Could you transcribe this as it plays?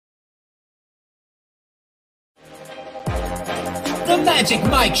Magic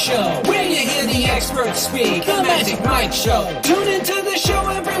Mike Show, where you hear the experts speak. The Magic Mike Show. Tune into the show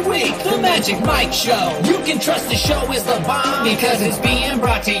every week. The Magic Mike Show. You can trust the show is the bomb because it's being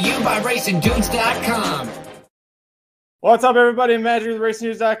brought to you by RacingDudes.com. What's up, everybody? Magic with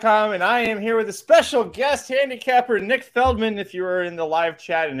RacingDudes.com, and I am here with a special guest handicapper, Nick Feldman. If you were in the live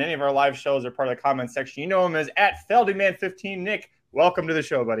chat and any of our live shows or part of the comment section, you know him as @FeldyMan15. Nick, welcome to the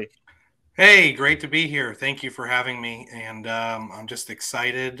show, buddy. Hey, great to be here. Thank you for having me. And I'm just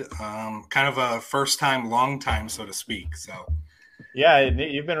excited. Kind of a first time, long time, so to speak. So, yeah,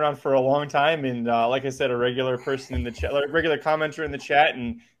 you've been around for a long time. And like I said, a regular person in the chat, regular commenter in the chat.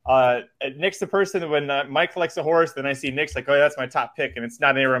 And Nick's the person that when Mike collects a horse, then I see Nick's like, oh, yeah, that's my top pick. And it's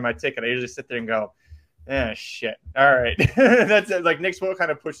not anywhere on my ticket. I usually sit there and go, shit. All right. That's it. Like Nick's what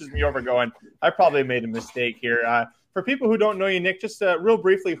kind of pushes me over going, I probably made a mistake here. For people who don't know you, Nick, just real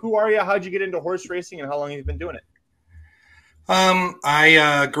briefly, who are you? How'd you get into horse racing, and how long have you been doing it?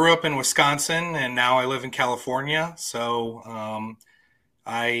 I grew up in Wisconsin, and now I live in California. So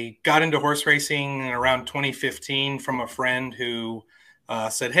I got into horse racing in around 2015 from a friend who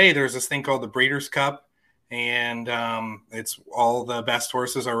said, hey, there's this thing called the Breeders' Cup, and it's all the best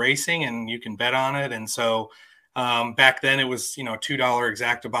horses are racing, and you can bet on it. And so back then it was, $2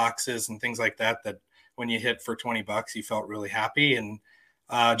 exacta boxes and things like that when you hit for $20, you felt really happy, and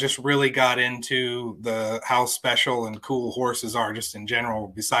just really got into how special and cool horses are just in general,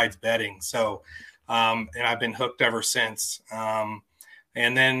 besides betting. So, and I've been hooked ever since.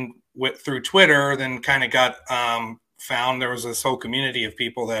 And then through Twitter, then kind of got found there was this whole community of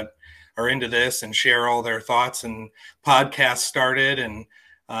people that are into this and share all their thoughts, and podcasts started, and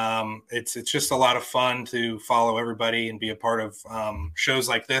it's just a lot of fun to follow everybody and be a part of shows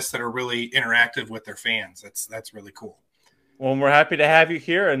like this that are really interactive with their fans. That's really cool. Well, we're happy to have you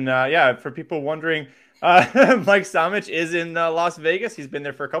here. And for people wondering, Mike Samich is in Las Vegas. He's been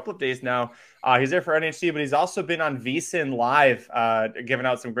there for a couple of days now. He's there for NHC, but he's also been on VSiN Live, giving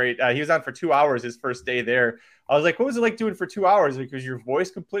out some great. He was on for 2 hours his first day there. I was like, what was it like doing for 2 hours? Because your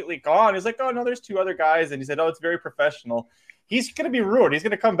voice completely gone. He's like, oh no, there's two other guys, and he said, oh, it's very professional. He's going to be rude. He's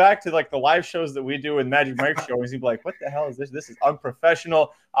going to come back to like the live shows that we do in Magic Mike Show. He's going to be like, what the hell is this? This is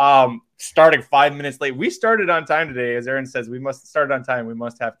unprofessional. Starting 5 minutes late. We started on time today. As Aaron says, we must start on time. We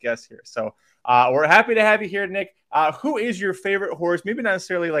must have guests here. So we're happy to have you here, Nick. Who is your favorite horse? Maybe not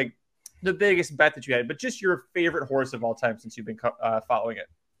necessarily like the biggest bet that you had, but just your favorite horse of all time since you've been following it.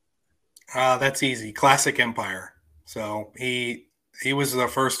 That's easy. Classic Empire. So he was the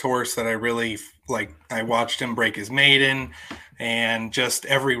first horse that I really like. I watched him break his maiden, and just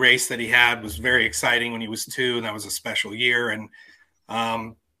every race that he had was very exciting when he was 2, and that was a special year. And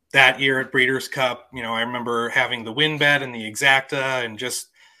that year at Breeders' Cup, I remember having the win bet and the exacta, and just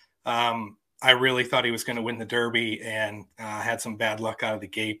I really thought he was going to win the Derby, and had some bad luck out of the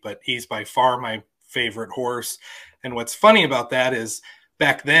gate. But he's by far my favorite horse. And what's funny about that is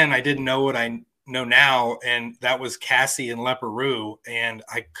back then I didn't know what I know now, and that was Cassie and Leparoux, and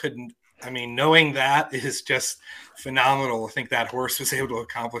knowing that is just phenomenal. I think that horse was able to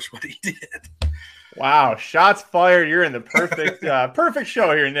accomplish what he did. Wow, shots fired. You're in the perfect perfect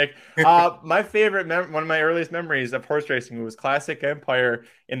show here, Nick. My favorite one of my earliest memories of horse racing was Classic Empire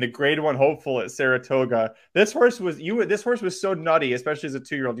in the Grade 1 Hopeful at Saratoga. This horse was so nutty, especially as a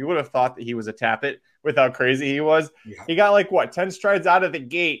 2-year-old. You would have thought that he was a Tappet with how crazy he was. Yeah. He got 10 strides out of the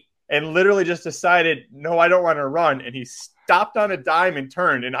gate and literally just decided, no, I don't want to run. And he stopped on a dime and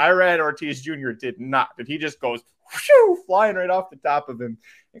turned. And Irad Ortiz Jr. did not. But he just goes whoosh, flying right off the top of him.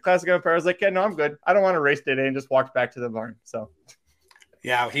 And Classic Empire was like, yeah, no, I'm good. I don't want to race today, and just walked back to the barn. So,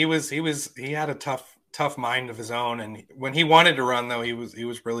 yeah, he had a tough mind of his own. And when he wanted to run, though, he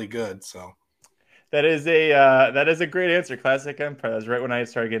was really good. So. That is a great answer. Classic Empire. That's right when I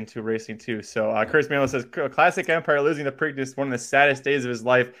started getting into racing too. So Chris Melo says Classic Empire losing the Preakness, one of the saddest days of his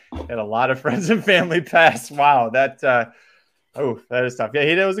life. Had a lot of friends and family pass. Wow, that is tough. Yeah,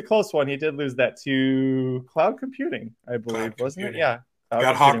 it was a close one. He did lose that to Cloud Computing, I believe, wasn't it? Yeah,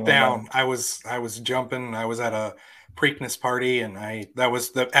 got hawked down. I was jumping. I was at a Preakness party, and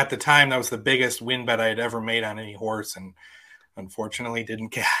at the time that was the biggest win bet I had ever made on any horse, and unfortunately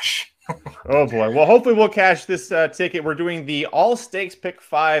didn't cash. Oh boy. Well, hopefully we'll cash this ticket. We're doing the all stakes pick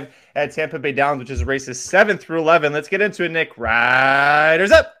 5 at Tampa Bay Downs, which is races 7 through 11. Let's get into it, Nick.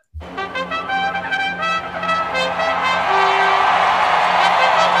 Riders up.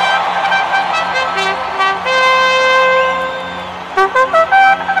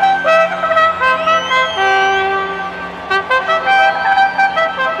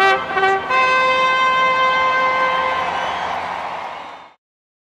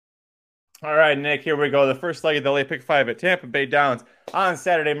 All right, Nick, here we go. The first leg of the late pick 5 at Tampa Bay Downs on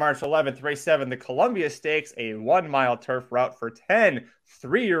Saturday, March 11th, race 7, the Columbia Stakes, a 1-mile turf route for 10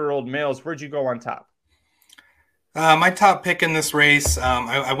 3-year-old males. Where'd you go on top? My top pick in this race,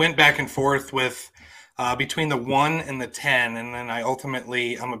 I went back and forth with between the 1 and the 10, and then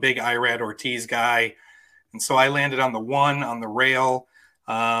I'm a big Irad Ortiz guy, and so I landed on the 1 on the rail.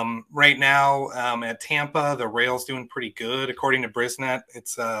 Right now at Tampa, the rail's doing pretty good. According to Brisnet,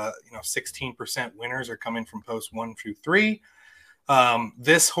 it's 16% winners are coming from post 1 through 3.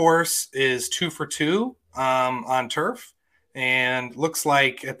 This horse is 2 for 2 on turf, and looks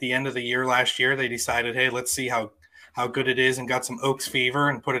like at the end of the year last year they decided, hey, let's see how good it is, and got some Oaks fever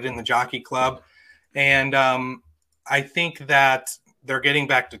and put it in the Jockey Club. And I think that they're getting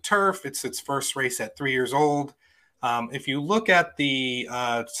back to turf. It's its first race at 3 years old. If you look at the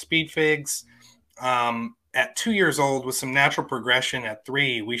speed figs at 2 years old with some natural progression at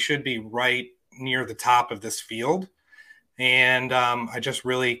 3, we should be right near the top of this field. And I just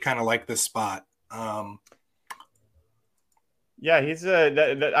really kind of like this spot. Yeah, he's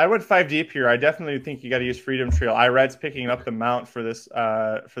I went 5 deep here. I definitely think you got to use Freedom Trail. Irad's picking up the mount for this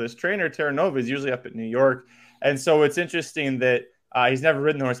trainer. Terra Nova is usually up at New York, and so it's interesting that he's never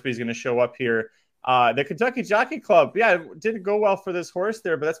ridden the horse, but he's going to show up here. The Kentucky Jockey Club, yeah, it didn't go well for this horse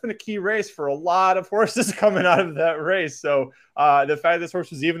there, but that's been a key race for a lot of horses coming out of that race. So the fact this horse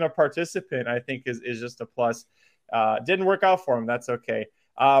was even a participant, I think, is just a plus. Didn't work out for him. That's okay.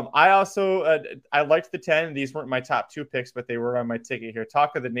 I also I liked the 10. These weren't my top 2 picks, but they were on my ticket here.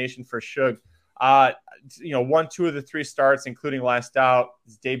 Talk of the Nation for Shug. Won 2 of the 3 starts, including last out.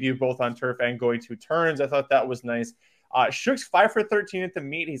 His debut both on turf and going 2 turns. I thought that was nice. Shug's 5 for 13 at the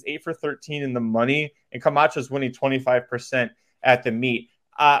meet. He's 8 for 13 in the money, and Camacho's winning 25% at the meet.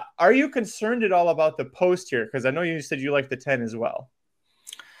 Are you concerned at all about the post here? Because I know you said you like the 10 as well.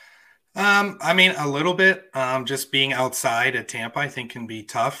 I mean, a little bit. Just being outside at Tampa, I think, can be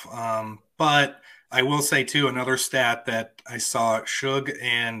tough. But I will say, too, another stat that I saw, Shug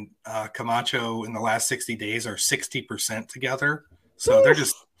and Camacho in the last 60 days are 60% together. So they're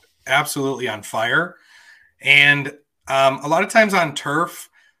just absolutely on fire. And a lot of times on turf,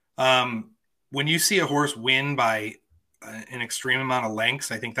 when you see a horse win by an extreme amount of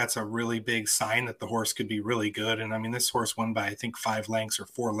lengths, I think that's a really big sign that the horse could be really good. And I mean, this horse won by, I think, 5 lengths or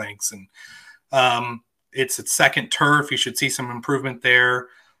 4 lengths. And it's its second turf. You should see some improvement there.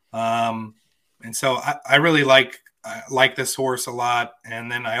 And so I really like this horse a lot.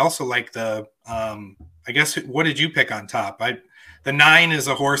 And then I also like the, I guess, what did you pick on top? The 9 is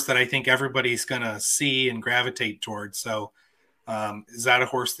a horse that I think everybody's going to see and gravitate towards. So is that a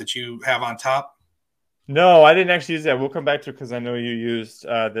horse that you have on top? No, I didn't actually use that. We'll come back to it because I know you used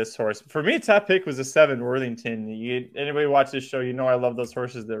this horse. For me, top pick was a 7 Worthington. Anybody watch this show, you know I love those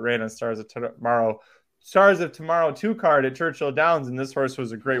horses that ran on Stars of Tomorrow 2 card at Churchill Downs, and this horse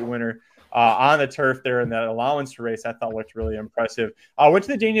was a great winner on the turf there in that allowance race. I thought looked really impressive. Went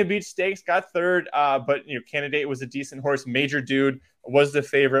to the Dania Beach Stakes, got 3rd, but Candidate was a decent horse. Major Dude was the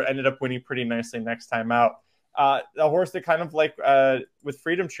favorite, ended up winning pretty nicely next time out. A horse that kind of like with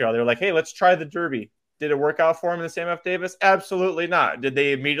Freedom Trail, they were like, hey, let's try the Derby. Did it work out for him in the Sam F. Davis? Absolutely not. Did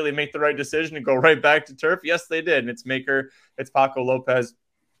they immediately make the right decision to go right back to turf? Yes, they did. And it's Paco Lopez.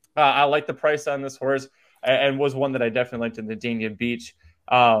 I like the price on this horse, and was one that I definitely liked in the Dania Beach.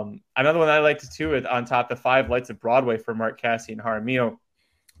 Another one I liked too, on top, the 5 Lights of Broadway for Mark Cassie and Jaramillo.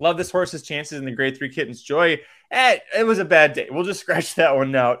 Love this horse's chances in the Grade 3 Kittens Joy. It was a bad day. We'll just scratch that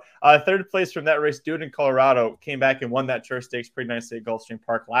one out. 3rd place from that race, Dude in Colorado, came back and won that turf stakes pretty nicely at Gulfstream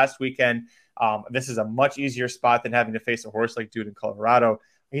Park last weekend. This is a much easier spot than having to face a horse like Dude in Colorado.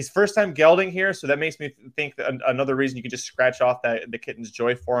 He's first time gelding here, so that makes me think that another reason you can just scratch off the Kitten's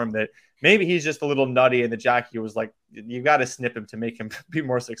Joy for him, that maybe he's just a little nutty, and the jockey was like, you got to snip him to make him be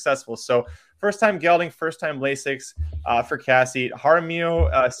more successful. So first time gelding, first time Lasix for Cassie.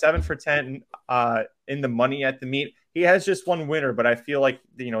 Jaramillo, 7 for 10 in the money at the meet. He has just one winner, but I feel like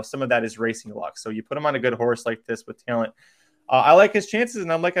some of that is racing luck. So you put him on a good horse like this with talent. I like his chances,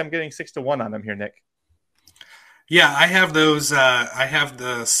 and I'm getting 6-1 on him here, Nick. Yeah, I have those. I have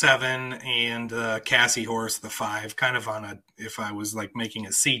the 7 and Cassie horse, the 5, kind of if I was like making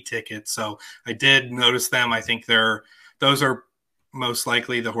a C ticket. So I did notice them. I think those are most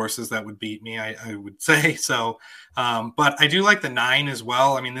likely the horses that would beat me, I would say. So, but I do like the 9 as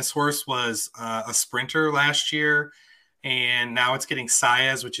well. I mean, this horse was a sprinter last year, and now it's getting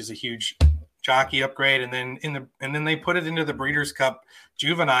Saez, which is a huge jockey upgrade. And then they put it into the Breeders' Cup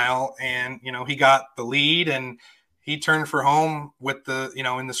Juvenile, and he got the lead, and he turned for home with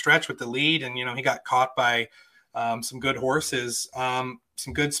in the stretch with the lead, and he got caught by some good horses.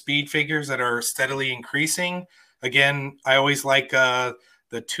 some good speed figures that are steadily increasing. Again, I always like the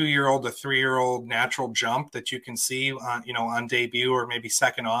 2-year-old, the 3-year-old natural jump that you can see on, on debut or maybe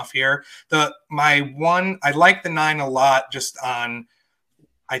second off here. I like the 9 a lot just on,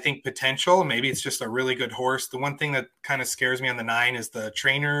 I think, potential. Maybe it's just a really good horse. The one thing that kind of scares me on the 9 is the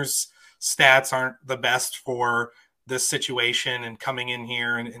trainer's stats aren't the best for this situation and coming in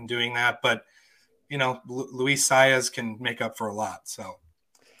here and doing that. But, Luis Saez can make up for a lot. So.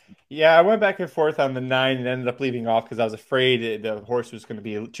 Yeah, I went back and forth on the 9 and ended up leaving off because I was afraid the horse was going to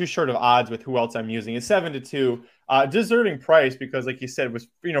be too short of odds with who else I'm using. It's 7-2, deserving price because, like you said, was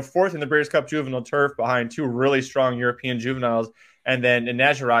fourth in the Breeders' Cup Juvenile Turf behind 2 really strong European juveniles, and then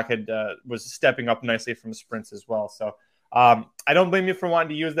Najarok was stepping up nicely from the sprints as well. So I don't blame you for wanting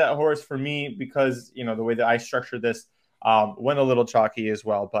to use that horse. For me, because the way that I structured this. Went a little chalky as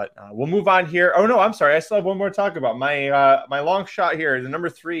well, but we'll move on here. Oh no, I'm sorry. I still have one more to talk about. My long shot here, the number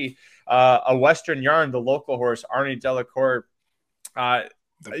 3, a Western Yarn, the local horse, Arnie Delacour.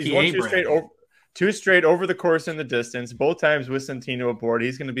 He's won 2 straight over the course in the distance, both times with Santino aboard.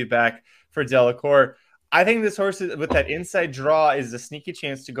 He's going to be back for Delacour. I think this horse with that inside draw is a sneaky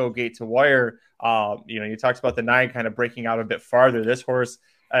chance to go gate to wire. You talked about the 9 kind of breaking out a bit farther. This horse.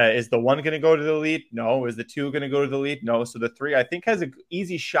 Is the 1 going to go to the lead? No. Is the 2 going to go to the lead? No. So the 3, I think, has an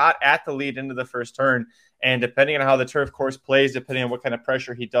easy shot at the lead into the first turn. And depending on how the turf course plays, depending on what kind of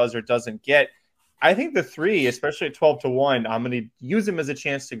pressure he does or doesn't get, I think the 3, especially at 12-1, I'm going to use him as a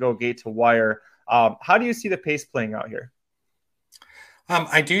chance to go gate to wire. How do you see the pace playing out here?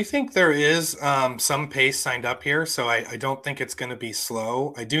 I do think there is some pace signed up here, so I don't think it's going to be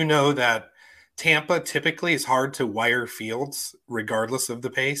slow. I do know that Tampa typically is hard to wire fields regardless of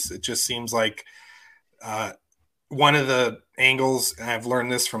the pace. It just seems like one of the angles, and I've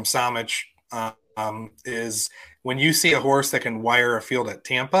learned this from Samich, is when you see a horse that can wire a field at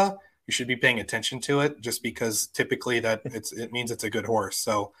Tampa, you should be paying attention to it just because typically it means it's a good horse.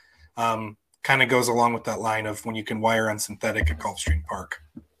 So kind of goes along with that line of when you can wire on synthetic at Gulfstream Park.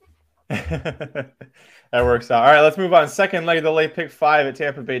 That works out. All right, let's move on. Second leg of the late pick 5 at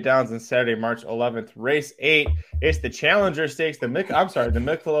Tampa Bay Downs on Saturday, March 11th. Race 8. It's the Challenger Stakes. The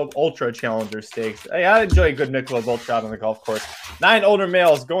Michelob Ultra Challenger Stakes. Hey, I enjoy a good Michelob Ultra out on the golf course. 9 older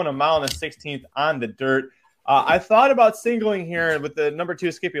males going a mile and a 16th on the dirt. I thought about singling here with the number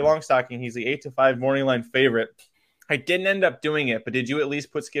 2 Skippy Longstocking. He's the 8-5 morning line favorite. I didn't end up doing it, but did you at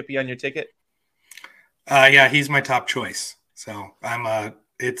least put Skippy on your ticket? Yeah, he's my top choice. So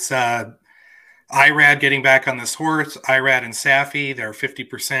it's Irad getting back on this horse. Irad and Safi, they're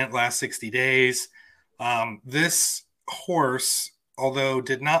 50% last 60 days. This horse, although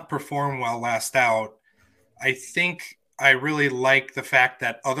did not perform well last out, I think I really like the fact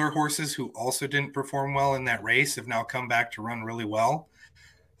that other horses who also didn't perform well in that race have now come back to run really well.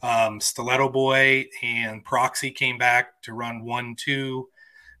 Stiletto Boy and Proxy came back to run 1-2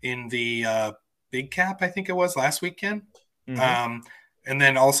 in the Big Cap, I think it was last weekend. Mm-hmm. And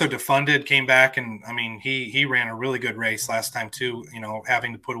then also Defunded came back, and I mean he ran a really good race last time too,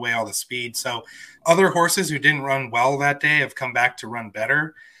 having to put away all the speed. So other horses who didn't run well that day have come back to run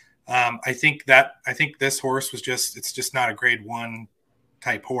better. I think this horse it's just not a grade 1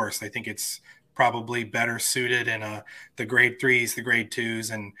 type horse. I think it's probably better suited in the grade 3s, the grade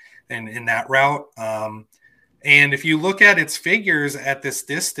 2s, and in that route. And if you look at its figures at this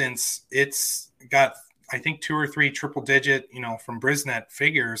distance, it's got, I think, 2 or 3 triple digit, from Brisnet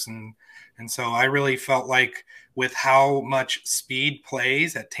figures. And so I really felt like with how much speed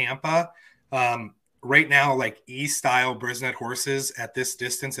plays at Tampa, right now, like E-style Brisnet horses at this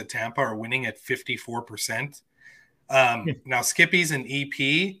distance at Tampa are winning at 54%. Now Skippy's an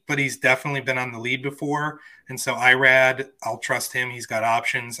EP, but he's definitely been on the lead before. And so I'll trust him. He's got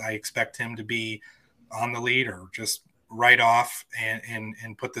options. I expect him to be on the lead or just right off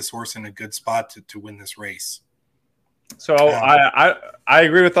and put this horse in a good spot to win this race. So I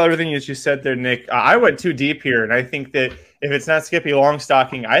agree with everything that you said there, Nick. I went too deep here, and I think that if it's not Skippy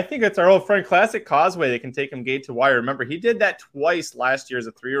Longstocking, I think it's our old friend Classic Causeway that can take him gate to wire. Remember, he did that twice last year as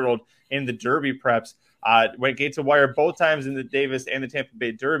a 3-year-old in the Derby preps. Went gate to wire both times in the Davis and the Tampa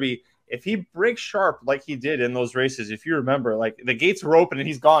Bay Derby. If he breaks sharp like he did in those races, if you remember, like the gates were open and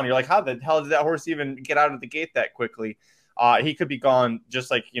he's gone. You're like, how the hell did that horse even get out of the gate that quickly? He could be gone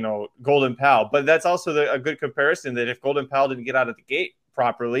just like, Golden Pal. But that's also a good comparison that if Golden Pal didn't get out of the gate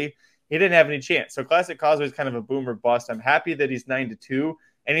properly, he didn't have any chance. So Classic Causeway is kind of a boomer bust. I'm happy that he's 9-2.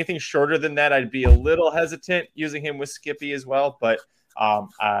 Anything shorter than that, I'd be a little hesitant using him with Skippy as well. But I'm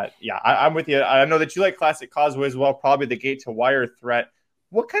with you. I know that you like Classic Causeway as well, probably the gate to wire threat.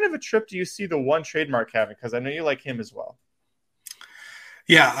 What kind of a trip do you see the one trademark having? Because I know you like him as well.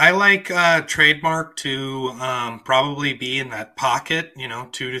 Yeah, I like Trademark to probably be in that pocket, 2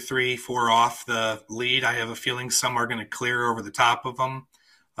 to 3, 4 off the lead. I have a feeling some are going to clear over the top of them.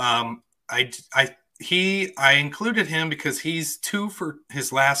 I included him because he's 2 for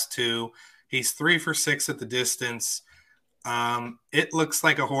his last 2. He's 3 for 6 at the distance. It looks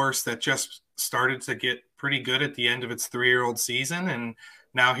like a horse that just started to get pretty good at the end of its 3-year-old season, and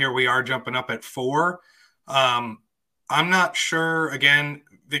now here we are jumping up at 4. Um, I'm not sure. Again,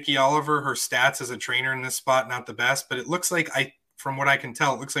 Vicky Oliver, her stats as a trainer in this spot, not the best, but it looks like from what I can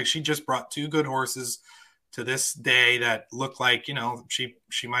tell, it looks like she just brought 2 good horses to this day that look like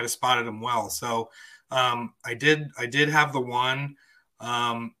she might have spotted them well. So I did have the one.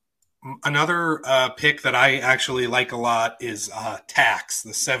 Another pick that I actually like a lot is Tax,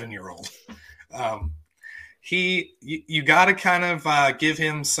 the 7-year-old. Um, you got to kind of give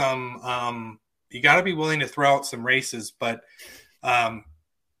him some. You got to be willing to throw out some races, but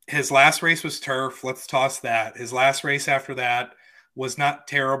his last race was turf. Let's toss that. His last race after that was not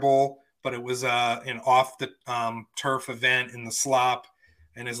terrible, but it was an off the turf event in the slop.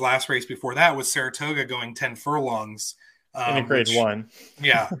 And his last race before that was Saratoga going 10 furlongs. In a grade Which, 1.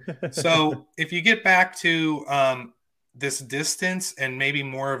 yeah. So if you get back to this distance and maybe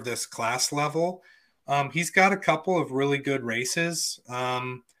more of this class level, he's got a couple of really good races.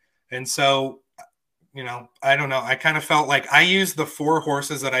 And so, I don't know. I kind of felt like I used the 4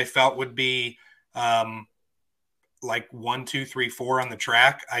 horses that I felt would be like 1, 2, 3, 4 on the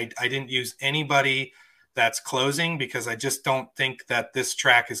track. I didn't use anybody that's closing because I just don't think that this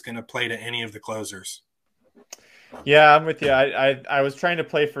track is going to play to any of the closers. Yeah, I'm with you. I was trying to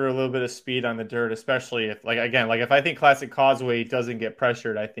play for a little bit of speed on the dirt, especially if if I think Classic Causeway doesn't get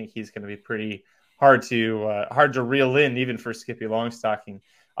pressured, I think he's going to be pretty hard to reel in even for Skippy Longstocking.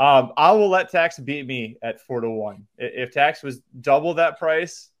 I will let Tax beat me at 4-1. If Tax was double that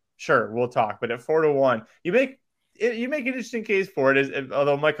price, sure, we'll talk. But at 4-1, you make an interesting case for it.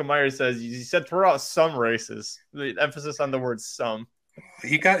 Although Michael Myers says you said throw out some races, the emphasis on the word some.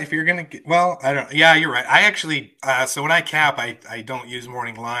 If you're gonna get, well, I don't. Yeah, you're right. I actually, so when I cap, I don't use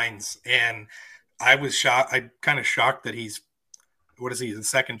morning lines, and I was shocked. I kind of shocked that he's, what is he, the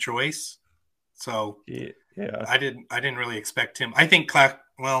second choice? So yeah, I didn't really expect him. I think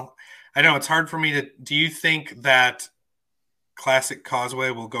well, I know it's hard for me to. Do you think that Classic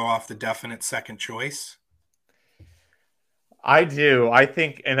Causeway will go off the definite second choice? I do. I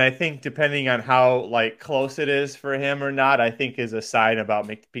think depending on how close it is for him or not, I think is a sign about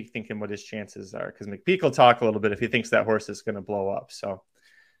McPeak thinking what his chances are. Because McPeak will talk a little bit if he thinks that horse is going to blow up. So,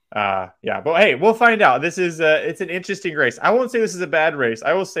 yeah. But hey, we'll find out. This is it's an interesting race. I won't say this is a bad race.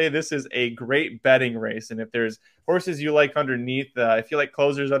 I will say this is a great betting race. And if there's horses you like underneath, if you like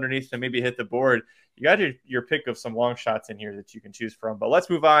closers underneath to maybe hit the board, you got your pick of some long shots in here that you can choose from. But let's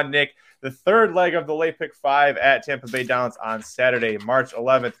move on, Nick. The third leg of the late pick 5 at Tampa Bay Downs on Saturday, March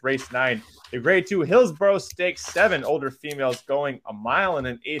 11th, race 9. The grade 2 Hillsborough Stakes, 7 older females going 1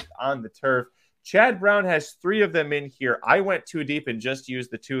 1/8 on the turf. Chad Brown has 3 of them in here. I went too deep and just used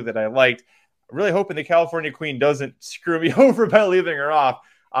the 2 that I liked. Really hoping the California Queen doesn't screw me over by leaving her off.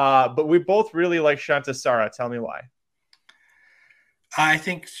 But we both really like Shantasara. Tell me why. I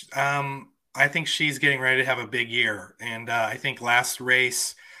think I think she's getting ready to have a big year, and I think last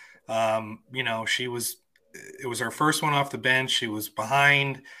race, she was. It was her first one off the bench. She was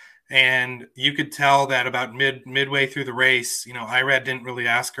behind, and you could tell that about midway through the race, Irad didn't really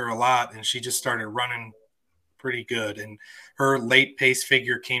ask her a lot, and she just started running pretty good. And her late pace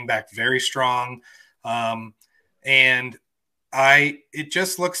figure came back very strong. And it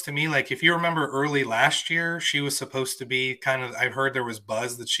just looks to me like, if you remember early last year, she was supposed to be I heard there was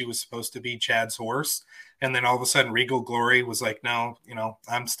buzz that she was supposed to be Chad's horse. And then all of a sudden Regal Glory was like, no,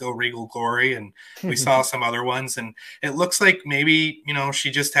 I'm still Regal Glory. And we saw some other ones, and it looks like maybe, she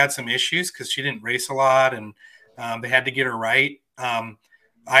just had some issues because she didn't race a lot, and they had to get her right.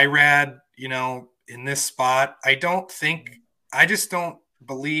 Irad, in this spot, I just don't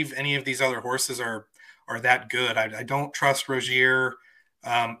believe any of these other horses are that good. I don't trust Rogier.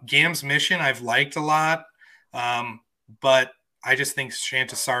 Gam's Mission I've liked a lot, but I just think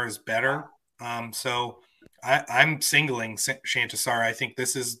Shantasar is better. So I'm singling Shantasar. I think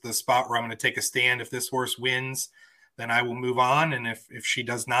this is the spot where I'm going to take a stand. If this horse wins, then I will move on, and if she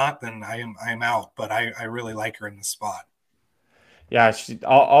does not, then I am out. But I really like her in the spot. Yeah,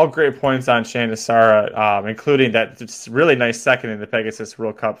 all great points on Shantasara, including that really nice second in the Pegasus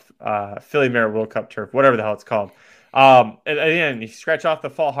World Cup, Philly Mare World Cup turf, whatever the hell it's called. And again, you scratch off the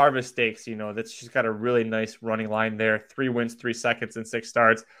Fall Harvest Stakes, she's got a really nice running line there. 3 wins, 3 seconds, and 6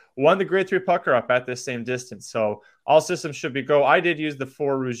 starts. won the grade 3 pucker up at this same distance. So all systems should be go. I did use the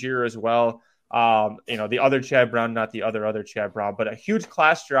 4 Rougier as well. The other Chad Brown, not the other Chad Brown, but a huge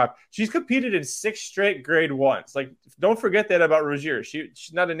class drop. She's competed in 6 straight grade 1s. Like, don't forget that about Rougier.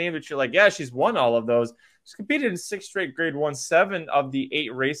 She's not a name that you're like, yeah, she's won all of those. She's competed in 6 straight grade 1s. 7 of the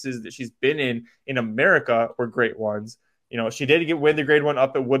 8 races that she's been in America were grade 1s. She did win the grade 1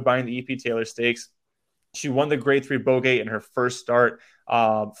 up at Woodbine, the EP Taylor Stakes. She won the grade 3 Bogey in her first start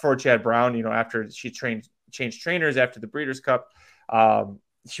for Chad Brown, after she changed trainers after the Breeders' Cup.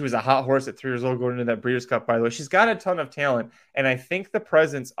 She was a hot horse at 3 years old going into that Breeders' Cup, by the way. She's got a ton of talent. And I think the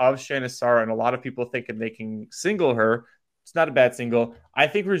presence of Shanna Sarah, and a lot of people thinking they can single her. It's not a bad single. I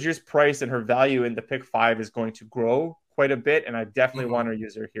think Rougier's price and her value in the pick 5 is going to grow quite a bit. And I definitely want to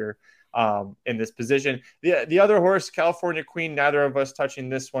use her here in this position. The other horse, California Queen, neither of us touching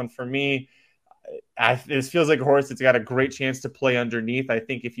this one. For me, this feels like a horse that's got a great chance to play underneath. I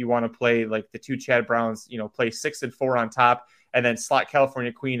think if you want to play like the 2 Chad Browns, play 6 and 4 on top, and then slot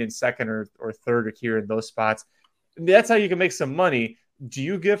California Queen in second or third or here in those spots. That's how you can make some money. Do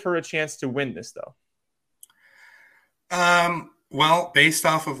you give her a chance to win this, though? Well, based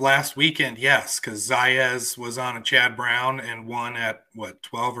off of last weekend, yes, because Zayas was on a Chad Brown and won at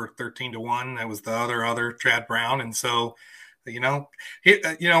 12 or 13 to 1. That was the other Chad Brown. And so,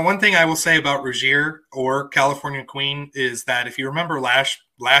 one thing I will say about Rougier or California Queen is that if you remember last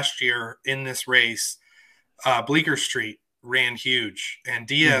year in this race, Bleecker Street ran huge, and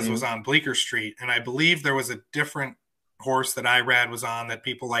Diaz was on Bleecker Street, and I believe there was a different horse that Irad was on that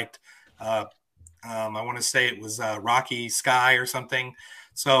people liked. I want to say it was Rocky Sky or something.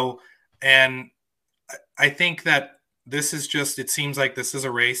 So, and I think that this is just, it seems like this is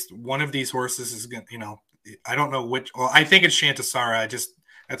a race. One of these horses is going to, I don't know which. Well, I think it's Shantasara.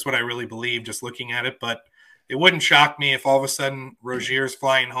 That's what I really believe just looking at it, but it wouldn't shock me if all of a sudden Rougier's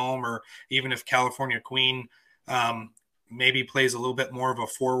flying home, or even if California Queen maybe plays a little bit more of a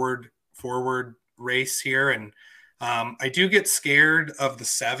forward race here. And I do get scared of the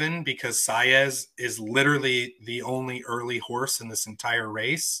 7 because Saez is literally the only early horse in this entire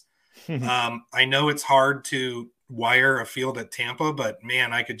race. I know it's hard to wire a field at Tampa, but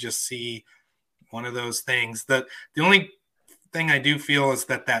man, I could just see one of those things. The only thing I do feel is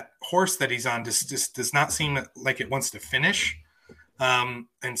that horse that he's on just does not seem like it wants to finish.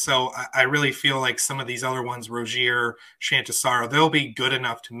 And so I really feel like some of these other ones, Rogier, Shantasara, they'll be good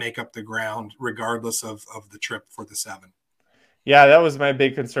enough to make up the ground regardless of the trip for the 7. Yeah, that was my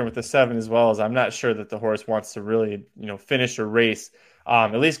big concern with the 7 as well, as I'm not sure that the horse wants to really, finish a race,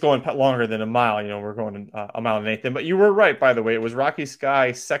 at least going longer than a mile. We're going a mile and 1/8. But you were right, by the way. It was Rocky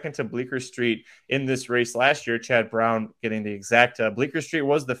Sky, second to Bleecker Street in this race last year. Chad Brown getting the exact. Bleecker Street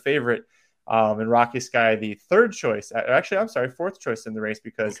was the favorite. And Rocky Sky, the third choice. Actually, I'm sorry, fourth choice in the race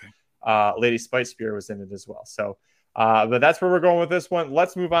because Lady Spite Spear was in it as well. So, but that's where we're going with this one.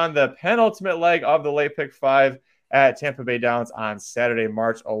 Let's move on. The penultimate leg of the late pick 5 at Tampa Bay Downs on Saturday,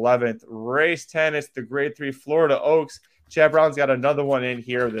 March 11th. Race 10, it's the grade 3 Florida Oaks. Chad Brown's got another one in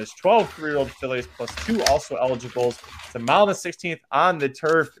here. There's 12 3-year-old fillies plus 2 also eligibles. It's a mile and 16th on the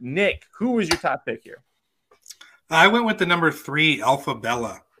turf. Nick, who was your top pick here? I went with the number 3, Alpha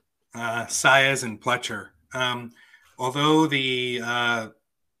Bella. Saez and Pletcher. Although the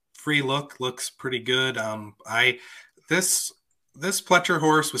free look looks pretty good, this Pletcher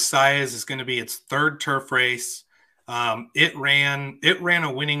horse with Saez is going to be its 3rd turf race. It ran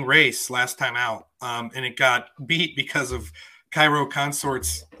a winning race last time out, and it got beat because of Cairo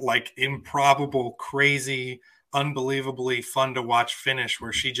Consort's like improbable, crazy, unbelievably fun to watch finish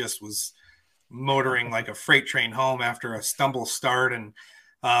where she just was motoring like a freight train home after a stumble start. And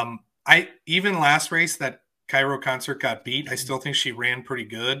I even last race that Cairo Consort got beat, I still think she ran pretty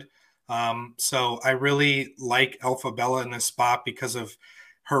good. So I really like Alpha Bella in this spot because of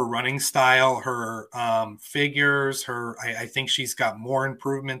her running style, her figures, I think she's got more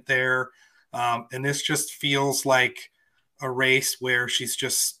improvement there. And this just feels like a race where she's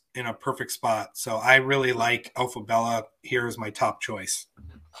just in a perfect spot. So I really like Alpha Bella here as my top choice.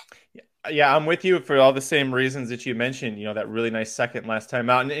 Yeah, I'm with you for all the same reasons that you mentioned, that really nice second last time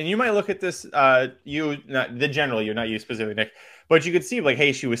out. And you might look at this, not you specifically, Nick, but you could see like,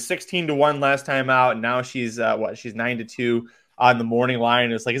 hey, she was 16 to 1 last time out. And now she's she's 9 to 2 on the morning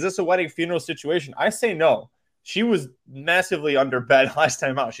line. It's like, is this a wedding funeral situation? I say no. She was massively under bet last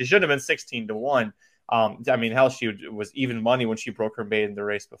time out. She should have been 16 to 1. I mean, hell, she was even money when she broke her maiden in the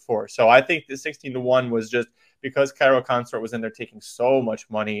race before. So I think the 16 to 1 was just because Cairo Consort was in there taking so much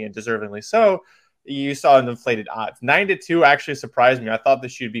money, and deservingly so. You saw an inflated odds. 9 to 2 actually surprised me. I thought that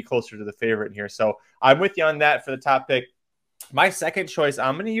she'd be closer to the favorite here. So I'm with you on that for the top pick. My second choice,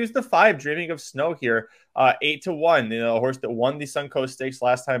 I'm going to use the 5, Dreaming of Snow here, 8-1. You know, a horse that won the Suncoast Stakes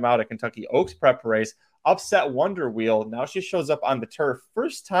last time out at Kentucky Oaks Prep Race, upset Wonder Wheel. Now she shows up on the turf,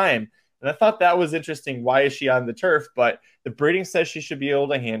 first time, and I thought that was interesting. Why is she on the turf? But the breeding says she should be able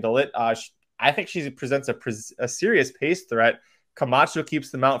to handle it. I think she presents a serious pace threat. Camacho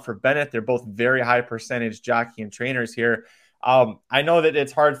keeps them out for Bennett. They're both very high percentage jockey and trainers here. I know that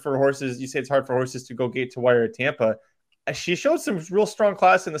it's hard for horses. You say it's hard for horses to go gate to wire at Tampa. She showed some real strong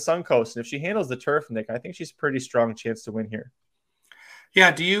class in the Suncoast, and if she handles the turf, Nick, I think she's a pretty strong chance to win here.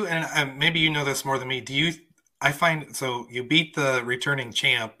 Yeah, do you, and maybe you know this more than me, do you, I find, so you beat the returning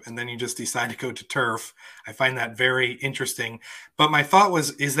champ and then you just decide to go to turf. I find that very interesting. But my thought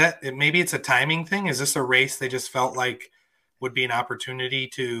was, is that maybe it's a timing thing? Is this a race they just felt like would be an opportunity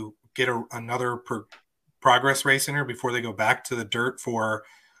to get another progress race in her before they go back to the dirt for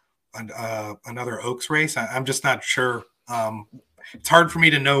another Oaks race? I'm just not sure. It's hard for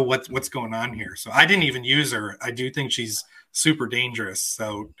me to know what's going on here. So I didn't even use her. I do think she's super dangerous.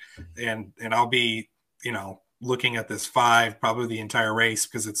 So, and I'll be, looking at this 5 probably the entire race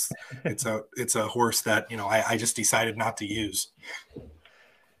because it's a horse that I just decided not to use.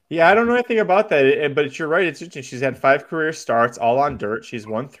 Yeah, I don't know anything about that, but you're right. It's interesting. She's had 5 career starts, all on dirt. She's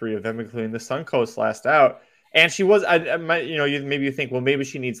won 3 of them, including the Suncoast last out. And she was, maybe you think, well, maybe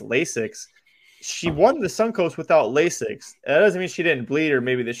she needs Lasix. She won the Suncoast without Lasix. That doesn't mean she didn't bleed, or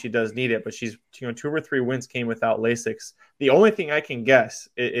maybe that she does need it. But she's, 2 or 3 wins came without Lasix. The only thing I can guess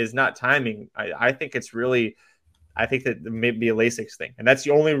is not timing. I think it's really, I think that it may be a Lasix thing, and that's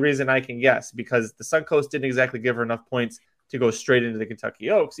the only reason I can guess because the Suncoast didn't exactly give her enough points to go straight into the Kentucky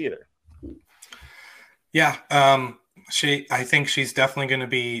Oaks either. Yeah, I think she's definitely going to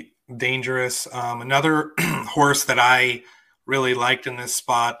be dangerous. Another horse that I really liked in this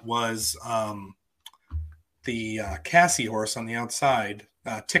spot was the Cassie horse on the outside,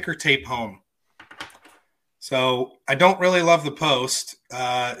 Ticker Tape Home. So I don't really love the post.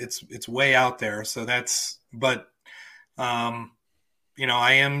 It's way out there. So but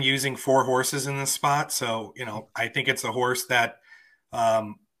I am using 4 horses in this spot. So, I think it's a horse that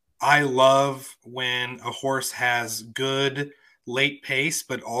I love when a horse has good late pace,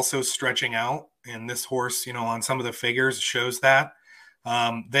 but also stretching out. And this horse, on some of the figures shows that.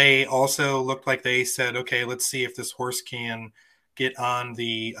 They also looked like they said, okay, let's see if this horse can get on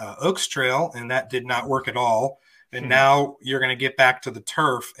the Oaks Trail. And that did not work at all. And now you're going to get back to the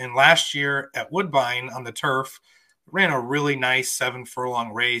turf. And last year at Woodbine on the turf, ran a really nice 7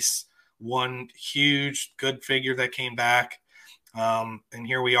 furlong race, one huge good figure that came back. And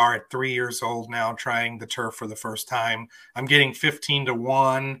here we are at 3 years old now trying the turf for the first time. I'm getting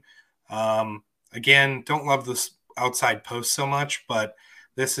 15-1. Again, don't love this outside post so much, but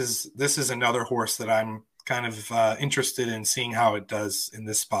this is another horse that I'm kind of interested in seeing how it does in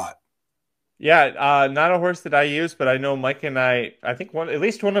this spot. Yeah, not a horse that I use, but I know Mike and I think at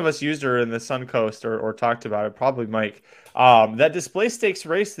least one of us used her in the Suncoast or talked about it, probably Mike. That display stakes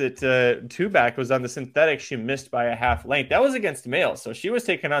race that two-back was on the synthetic, she missed by a half length. That was against males, so she was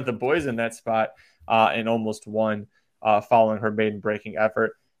taking on the boys in that spot and almost won following her maiden breaking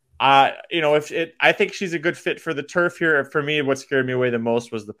effort. I think she's a good fit for the turf here. For me, what scared me away the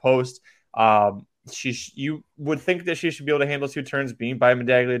most was the post. You would think that she should be able to handle 2 turns being by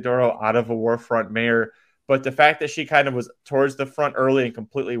Medaglia d'Oro out of a war front mare, but the fact that she kind of was towards the front early and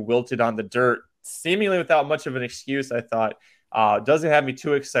completely wilted on the dirt, seemingly without much of an excuse, I thought, doesn't have me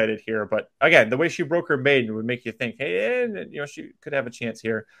too excited here. But again, the way she broke her maiden would make you think, hey, she could have a chance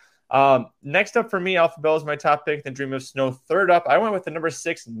here. Next up for me, Alpha Bell is my top pick, then Dream of Snow. Third up, I went with the number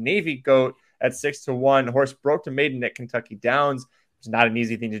 6 Navy Goat at 6-1. Horse broke to maiden at Kentucky Downs. It's not an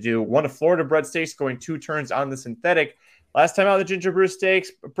easy thing to do. Won a Florida bred stakes going 2 turns on the synthetic. Last time out, the Ginger Brew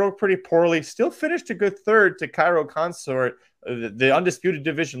Stakes broke pretty poorly. Still finished a good third to Cairo Consort, the undisputed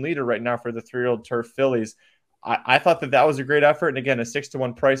division leader right now for the 3-year-old turf fillies. I thought that was a great effort. And again, a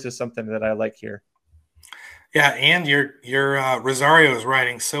 6-1 price is something that I like here. Yeah, and your Rosario is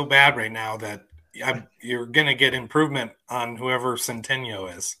riding so bad right now that you're going to get improvement on whoever Centennial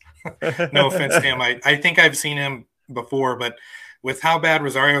is. No offense to him. I think I've seen him before, but with how bad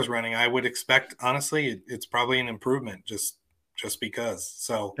Rosario's running, I would expect, honestly, it's probably an improvement just because.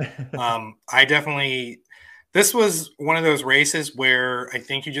 So this was one of those races where I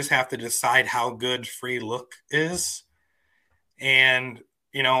think you just have to decide how good Free Look is. And,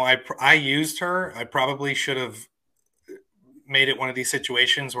 I used her. I probably should have made it one of these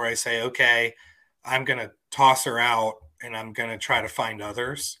situations where I say, okay, I'm going to toss her out and I'm going to try to find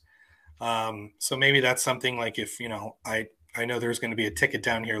others. So maybe that's something like if, I I know there's going to be a ticket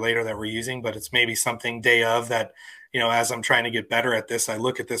down here later that we're using, but it's maybe something day of that, as I'm trying to get better at this, I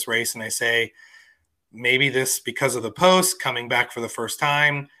look at this race and I say, maybe this, because of the post coming back for the first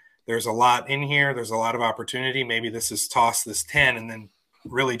time, there's a lot in here. There's a lot of opportunity. Maybe this is toss this 10 and then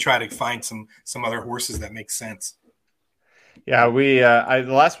really try to find some other horses that make sense. Yeah, the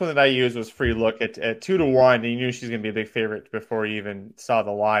last one that I used was Free Look at 2-1, and you knew she's going to be a big favorite before you even saw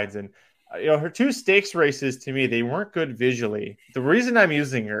the lines. And her two stakes races, to me, they weren't good visually. The reason I'm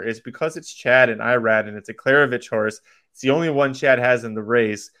using her is because it's Chad and Irad, and it's a Klarovich horse. It's the only one Chad has in the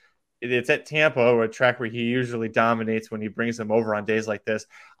race. It's at Tampa, a track where he usually dominates when he brings them over on days like this.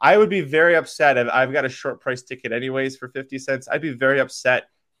 I would be very upset if I've got a short price ticket anyways for 50 cents. I'd be very upset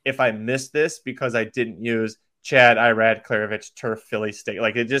if I missed this because I didn't use Chad, Irad, Klarovich, Turf, Philly, Stake.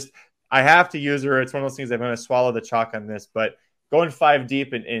 Like I have to use her. It's one of those things I'm going to swallow the chalk on this. But going 5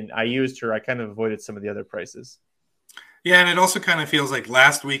 deep and I used her, I kind of avoided some of the other prices. Yeah, and it also kind of feels like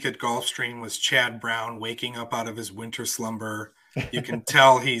last week at Gulfstream was Chad Brown waking up out of his winter slumber. You can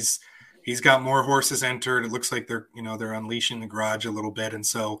tell he's got more horses entered. It looks like they're unleashing the garage a little bit, and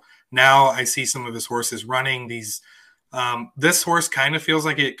so now I see some of his horses running. This horse kind of feels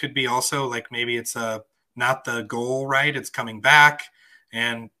like it could be also like maybe it's not the goal, right? It's coming back,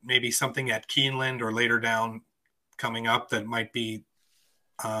 and maybe something at Keeneland or later down coming up that might be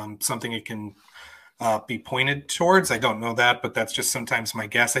something it can be pointed towards. I don't know that, but that's just sometimes my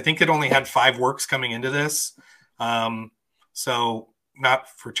guess. I think it only had 5 works coming into this. So not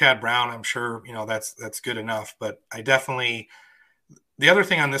for Chad Brown, I'm sure, that's good enough, but the other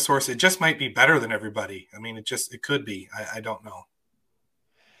thing on this horse, it just might be better than everybody. I mean, it could be, I don't know.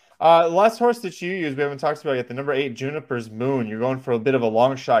 Last horse that you use, we haven't talked about yet, the number 8, Juniper's Moon. You're going for a bit of a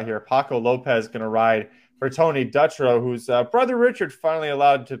long shot here. Paco Lopez going to ride for Tony Dutrow, whose brother Richard finally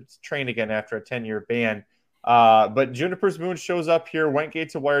allowed to train again after a 10-year ban. But Juniper's Moon shows up here, went gate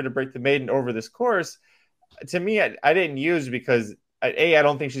to wire to break the maiden over this course. To me, I didn't use because, I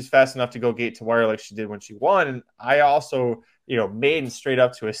don't think she's fast enough to go gate to wire like she did when she won. And I also, maiden straight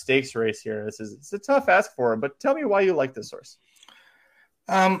up to a stakes race here. It's a tough ask for her, but tell me why you like this horse.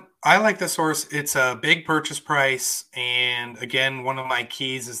 I like this horse. It's a big purchase price. And again, one of my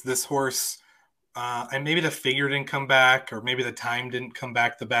keys is this horse. And maybe the figure didn't come back, or maybe the time didn't come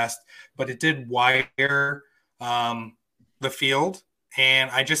back the best, but it did wire the field.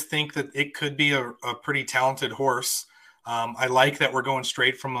 And I just think that it could be a pretty talented horse. I like that we're going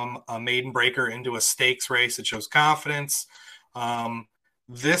straight from a maiden breaker into a stakes race. It shows confidence.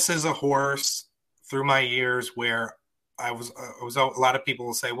 This is a horse through my years where I was a lot of people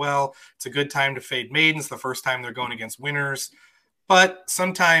will say, well, it's a good time to fade maidens the first time they're going against winners. But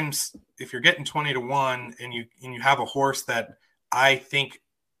sometimes if you're getting 20-1 and you have a horse that I think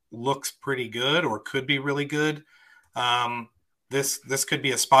looks pretty good or could be really good, this could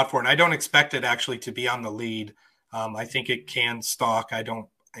be a spot for it. And I don't expect it actually to be on the lead. I think it can stalk. I don't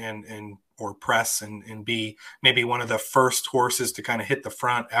or press and be maybe one of the first horses to kind of hit the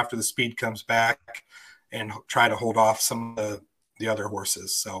front after the speed comes back and try to hold off some of the other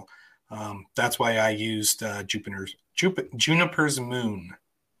horses. So that's why I used Juniper's Moon.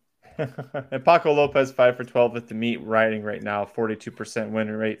 And Paco Lopez 5 for 12 at the meet riding right now, 42%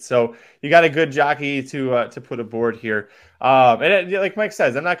 winning rate. So you got a good jockey to put aboard here. Like Mike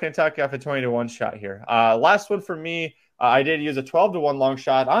says, I'm not going to talk you off a 20-1 shot here. Last one for me, I did use a 12-1 long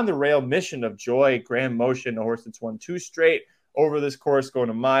shot on the rail. Mission of Joy, Grand Motion, a horse that's won 2 straight over this course, going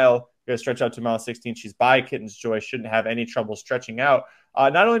a mile. Going to stretch out to mile 16. She's by Kitten's Joy. Shouldn't have any trouble stretching out.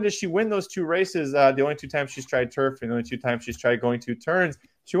 Not only did she win those 2 races, the only 2 times she's tried turf and the only 2 times she's tried going 2 turns,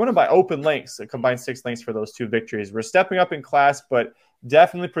 she won them by open lengths, a combined 6 lengths for those 2 victories. We're stepping up in class, but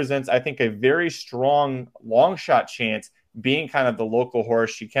definitely presents, I think, a very strong long shot chance being kind of the local horse.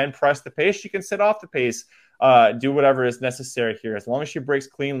 She can press the pace. She can sit off the pace, do whatever is necessary here. As long as she breaks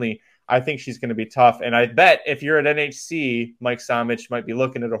cleanly, I think she's going to be tough. And I bet if you're at NHC, Mike Samich might be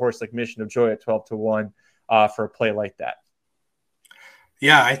looking at a horse like Mission of Joy at 12-1 for a play like that.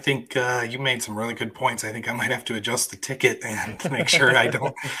 Yeah, I think you made some really good points. I think I might have to adjust the ticket and make sure I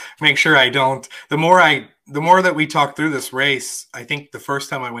don't. The more that we talk through this race, I think the first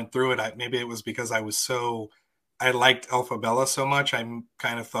time I went through it, maybe it was because I liked Alpha Bella so much. I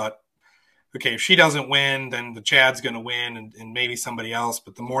kind of thought, okay, if she doesn't win, then the Chad's going to win and maybe somebody else.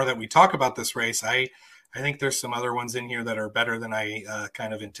 But the more that we talk about this race, I think there's some other ones in here that are better than I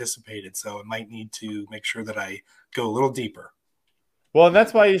kind of anticipated. So I might need to make sure that I go a little deeper. Well, and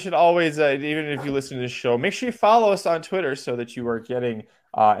that's why you should always, even if you listen to this show, make sure you follow us on Twitter so that you are getting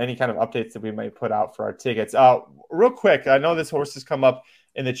any kind of updates that we might put out for our tickets. Real quick, I know this horse has come up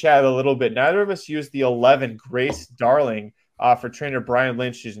in the chat a little bit. Neither of us used the 11 Grace Darling for trainer Brian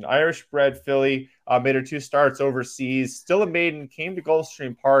Lynch. She's an Irish-bred filly, made her 2 starts overseas, still a maiden, came to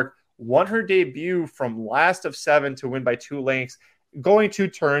Gulfstream Park, won her debut from last of 7 to win by 2 lengths, going 2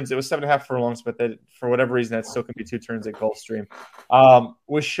 turns. It was 7.5 furlongs, but that, for whatever reason, that still can be 2 turns at Gulfstream.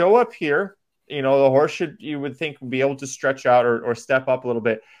 With Show Up here, the horse you would think, be able to stretch out or step up a little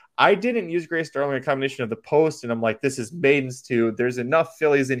bit. I didn't use Grace Darling in a combination of the post, and I'm like, this is maidens too. There's enough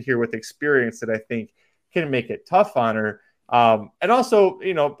fillies in here with experience that I think can make it tough on her. And also,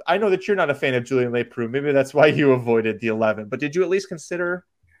 I know that you're not a fan of Julian Leproux. Maybe that's why you avoided the 11. But did you at least consider?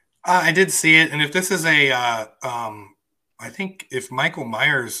 I did see it, and if this is I think if Michael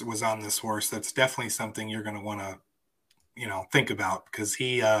Myers was on this horse, that's definitely something you're going to want to, think about, because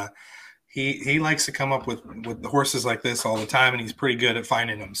he likes to come up with the horses like this all the time, and he's pretty good at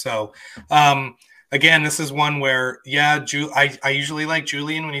finding them. So, again, this is one where, I usually like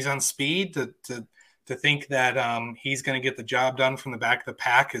Julian when he's on speed. To think that he's going to get the job done from the back of the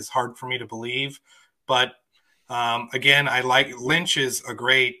pack is hard for me to believe. But again, I like Lynch is a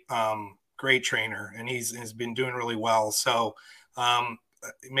great trainer, and has been doing really well. So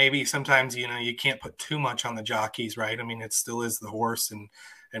maybe sometimes you can't put too much on the jockeys, right? I mean, it still is the horse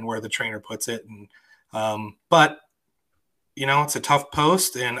and where the trainer puts it. And but it's a tough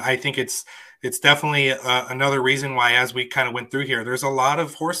post, and I think it's definitely another reason why, as we kind of went through here, there's a lot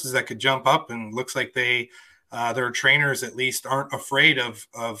of horses that could jump up, and looks like their trainers at least aren't afraid of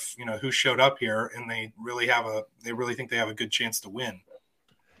who showed up here, and they really think they have a good chance to win.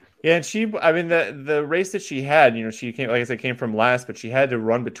 Yeah, and the race that she had, she came, like I said, came from last, but she had to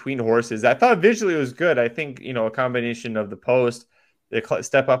run between horses. I thought visually it was good. I think, a combination of the post, the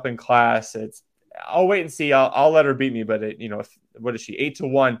step up in class. I'll wait and see. I'll let her beat me, but what is she,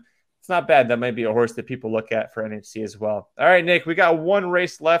 8-1? It's not bad. That might be a horse that people look at for NHC as well. All right, Nick, we got one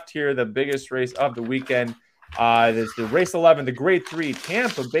race left here, the biggest race of the weekend. There's the race 11, the grade 3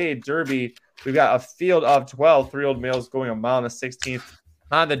 Tampa Bay Derby. We've got a field of 12 3-year-old males going a mile and a 16th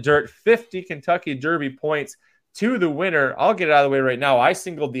on the dirt, 50 Kentucky Derby points to the winner. I'll get it out of the way right now. I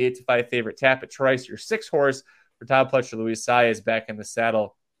singled the 8-5 favorite Tap It Trice, your 6 horse for Todd Pletcher. Luis Saez back in the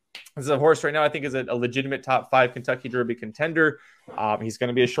saddle. This is a horse right now I think is a legitimate top 5 Kentucky Derby contender. He's going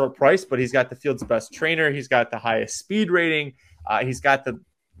to be a short price, but he's got the field's best trainer. He's got the highest speed rating. He's got the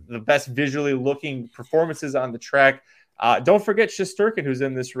best visually looking performances on the track. Don't forget Shesterkin, who's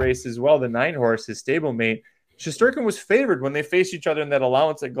in this race as well, the 9 horse, his stablemate. Shesterkin was favored when they faced each other in that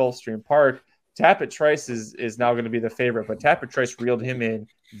allowance at Gulfstream Park. Tap It Trice is now going to be the favorite, but Tap It Trice reeled him in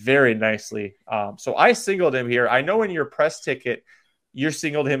very nicely. So I singled him here. I know in your press ticket, you're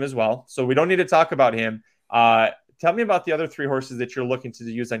singled him as well, so we don't need to talk about him. Tell me about the other 3 horses that you're looking to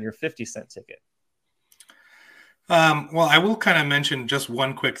use on your 50-cent ticket. Well, I will kind of mention just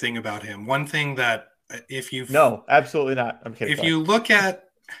one quick thing about him. One thing that No, absolutely not. I'm kidding. If you look at,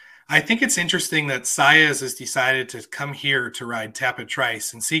 I think it's interesting that Saez has decided to come here to ride Tap It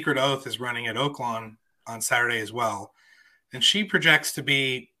Trice, and Secret Oath is running at Oaklawn on Saturday as well. And she projects to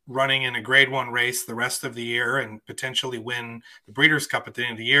be running in a grade 1 race the rest of the year and potentially win the Breeders' Cup at the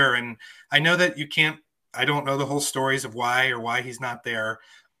end of the year. And I know that I don't know the whole stories of why he's not there,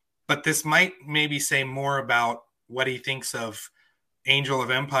 but this might maybe say more about what he thinks of Angel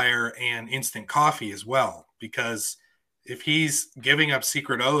of Empire and Instant Coffee as well, because if he's giving up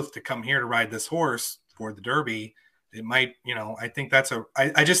Secret Oath to come here to ride this horse for the Derby, it might, I think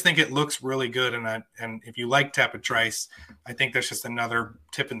I just think it looks really good. And if you like Tap It Trice, I think that's just another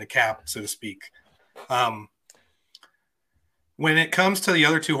tip in the cap, so to speak. When it comes to the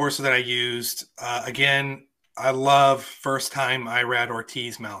other 2 horses that I used, again, I love first time Irad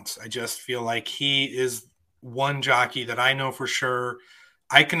Ortiz mounts. I just feel like he is one jockey that I know for sure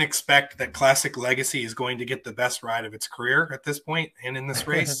I can expect that Classic Legacy is going to get the best ride of its career at this point and in this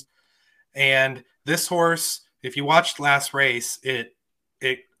race. And this horse, if you watched last race, it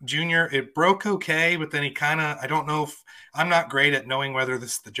broke okay, but then he kind of, I don't know if, I'm not great at knowing whether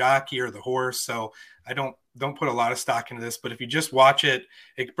this is the jockey or the horse, so I don't put a lot of stock into this, but if you just watch it,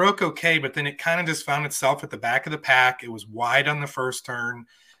 it broke okay, but then it kind of just found itself at the back of the pack. It was wide on the first turn.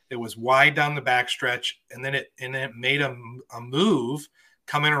 It was wide down the backstretch, and then it made a move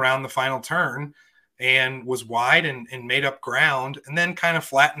coming around the final turn and was wide and made up ground, and then kind of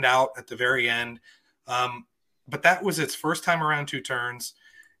flattened out at the very end. But that was its first time around 2 turns,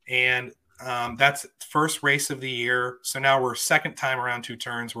 and that's first race of the year. So now we're second time around 2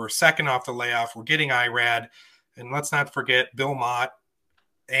 turns. We're second off the layoff. We're getting IRAD, and let's not forget Bill Mott.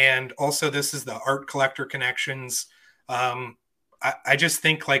 And also this is the art collector connections. I just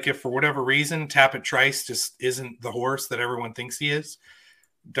think, like, if for whatever reason Tap It Trice just isn't the horse that everyone thinks he is,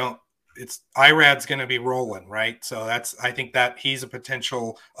 it's Irad's going to be rolling, right? So I think that he's a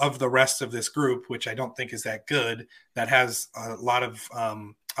potential of the rest of this group, which I don't think is that good, that has a lot of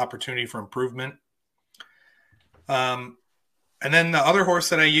opportunity for improvement. And then the other horse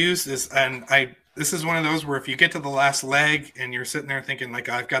that I use is, this is one of those where if you get to the last leg and you're sitting there thinking like,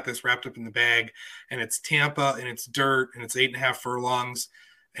 I've got this wrapped up in the bag, and it's Tampa and it's dirt and it's 8.5 furlongs,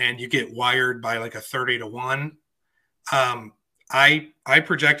 and you get wired by like a 30-1. I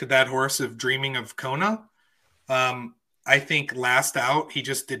projected that horse of Dreaming of Kona. I think last out, he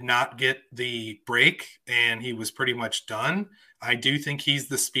just did not get the break and he was pretty much done. I do think he's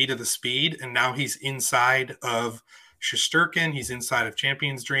the speed of the speed, and now he's inside of Shesterkin. He's inside of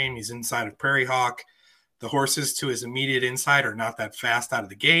Champion's Dream. He's inside of Prairie Hawk. The horses to his immediate inside are not that fast out of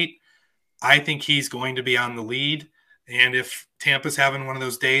the gate. I think he's going to be on the lead. And if Tampa's having one of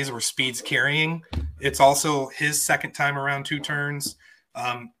those days where speed's carrying, it's also his second time around 2 turns.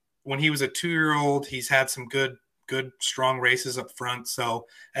 When he was a 2-year-old, he's had some good, strong races up front. So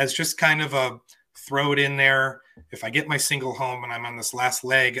as just kind of a throw it in there, if I get my single home and I'm on this last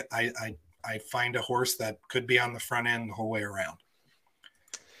leg, I find a horse that could be on the front end the whole way around.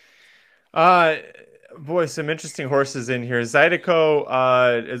 Boy, some interesting horses in here.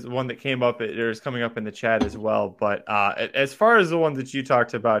 Zydeco is one that came up. There's coming up in the chat as well. But as far as the one that you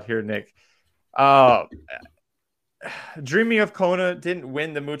talked about here, Nick, Dreaming of Kona didn't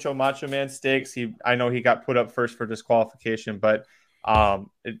win the Mucho Macho Man Stakes. I know he got put up first for disqualification, but I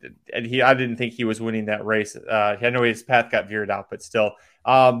didn't think he was winning that race. I know his path got veered out, but still,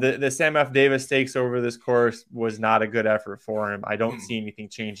 the Sam F. Davis Stakes over this course was not a good effort for him. I don't see anything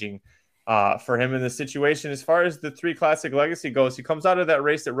changing for him in this situation. As far as the 3 Classic Legacy goes, he comes out of that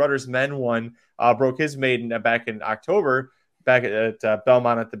race that Rutter's Men won, broke his maiden back in October, back at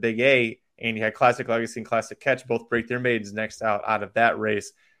Belmont at the Big A, and he had Classic Legacy and Classic Catch both break their maidens next out of that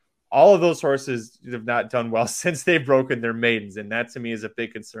race. All of those horses have not done well since they've broken their maidens, and that to me is a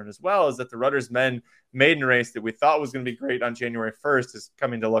big concern as well, is that the Rutter's Men maiden race that we thought was going to be great on January 1st is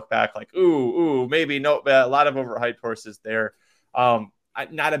coming to look back like, maybe no, a lot of overhyped horses there. I'm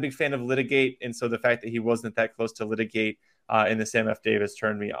not a big fan of Litigate, and so the fact that he wasn't that close to Litigate in the Sam F. Davis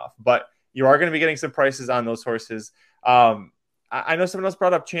turned me off. But you are going to be getting some prices on those horses. I know someone else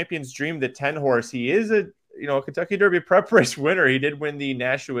brought up Champion's Dream, the 10 horse. He is a Kentucky Derby prep race winner. He did win the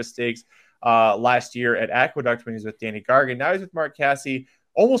Nashua Stakes last year at Aqueduct when he was with Danny Gargan. Now he's with Mark Casse.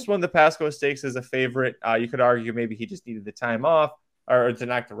 Almost won the Pasco Stakes as a favorite. You could argue maybe he just needed the time off or to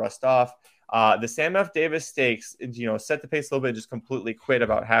knock the rust off. The Sam F. Davis Stakes, set the pace a little bit, just completely quit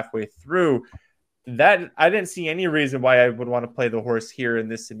about halfway through. That I didn't see any reason why I would want to play the horse here in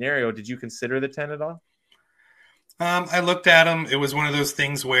this scenario. Did you consider the 10 at all? I looked at him. It was one of those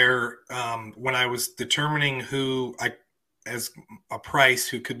things where when I was determining who as a price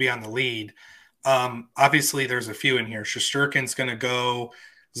who could be on the lead, obviously there's a few in here. Shesterkin's going to go.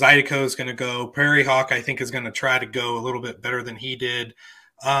 Zydeco is going to go. Prairie Hawk, I think, is going to try to go a little bit better than he did.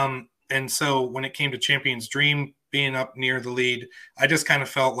 And so when it came to Champion's Dream being up near the lead, I just kind of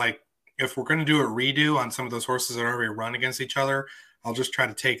felt like if we're going to do a redo on some of those horses that already run against each other, I'll just try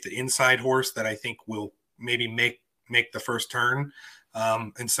to take the inside horse that I think will maybe make the first turn.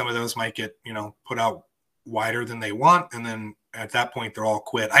 And some of those might get, put out wider than they want. And then at that point, they're all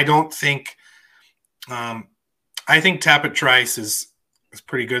quit. I don't think, I think Tapit Trice is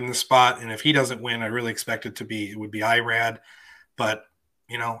pretty good in the spot. And if he doesn't win, I really expect it would be Irad, but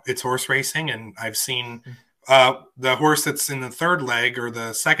it's horse racing. And I've seen the horse that's in the third leg or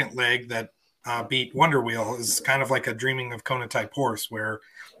the second leg that beat Wonder Wheel is kind of like a Dreaming of Kona type horse where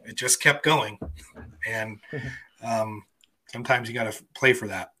it just kept going. And sometimes you got to play for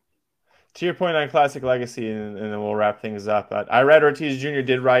that. To your point on Classic Legacy, and then we'll wrap things up. Irad Ortiz Jr.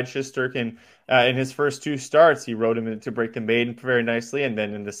 did ride Shesterkin in his first 2 starts. He rode him to break the maiden very nicely, and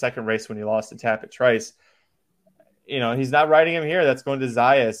then in the second race when he lost to Tapit Trice, he's not riding him here. That's going to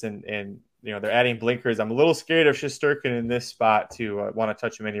Zayas, and they're adding blinkers. I'm a little scared of Shesterkin in this spot to want to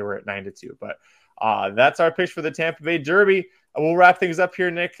touch him anywhere at 9-2. But that's our picks for the Tampa Bay Derby. We'll wrap things up here,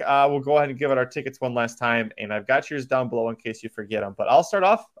 Nick. We'll go ahead and give out our tickets one last time, and I've got yours down below in case you forget them. But I'll start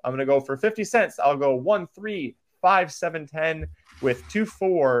off. I'm going to go for 50 cents. I'll go 1, 3, 5, 7, 10 with 2,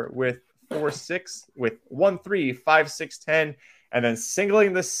 4 with 4, 6 with 1, 3, 5, 6, 10. And then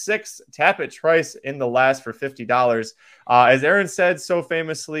singling the 6, Tapit Trice in the last for $50. As Aaron said so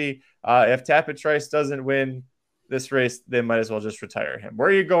famously, if Tapit Trice doesn't win this race, they might as well just retire him. Where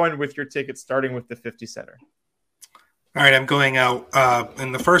are you going with your tickets, starting with the 50 center? All right, I'm going out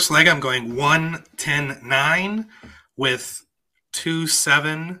in the first leg. I'm going 1, 10, 9 with 2,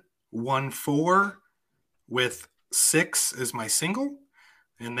 7, 1, 4 with 6 as my single.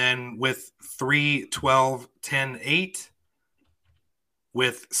 and then with 3, 12, 10, 8,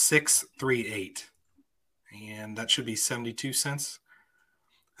 with 6, 3, 8. And that should be 72 cents.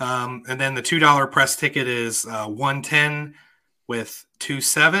 And then the $2 press ticket is 110 with 2,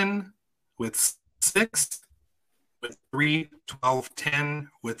 7, with 6, with 3, 12, 10,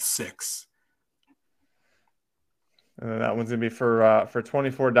 with 6. That one's going to be for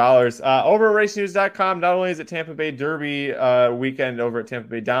 $24. Over at racingnews.com, not only is it Tampa Bay Derby weekend over at Tampa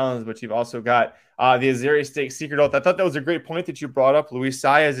Bay Downs, but you've also got the Azeri Stakes Secret Oath. I thought that was a great point that you brought up. Luis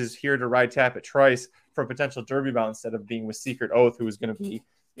Saez is here to ride Tapit Trice for a potential Derby bout instead of being with Secret Oath, who is going to be,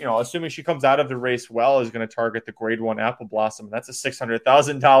 assuming she comes out of the race well, is going to target the Grade 1 Apple Blossom. And that's a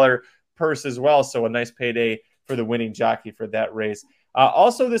 $600,000 purse as well. So a nice payday for the winning jockey for that race.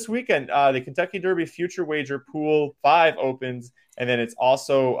 Also this weekend, the Kentucky Derby Future Wager Pool 5 opens, and then it's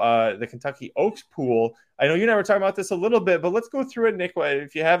also the Kentucky Oaks Pool. I know you and I were talking about this a little bit, but let's go through it, Nick,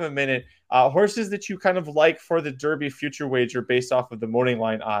 if you have a minute. Horses that you kind of like for the Derby Future Wager based off of the morning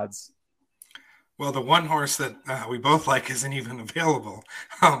line odds. Well, the one horse that we both like isn't even available.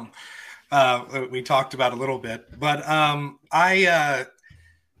 We talked about a little bit, but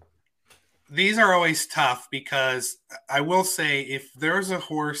these are always tough because I will say if there's a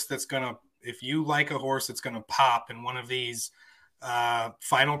horse if you like a horse that's going to pop in one of these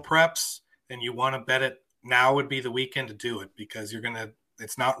final preps and you want to bet it, now would be the weekend to do it because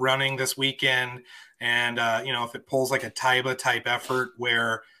it's not running this weekend. And, if it pulls like a Taiba type effort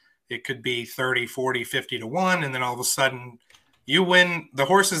where it could be 30, 40, 50 to 1, and then all of a sudden you win the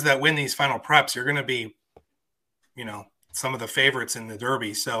horses that win these final preps, you're going to be, some of the favorites in the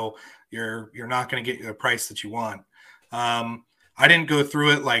Derby. So you're not going to get the price that you want. I didn't go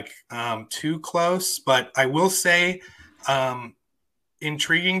through it too close, but I will say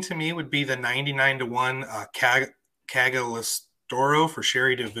intriguing to me would be the 99 to 1 Cagalistoro for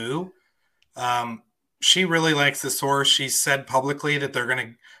Sherry DeVue. She really likes this horse. She said publicly that they're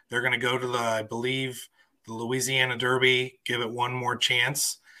going to go to I believe the Louisiana Derby, give it one more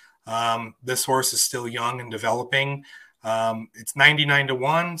chance. This horse is still young and developing. It's 99 to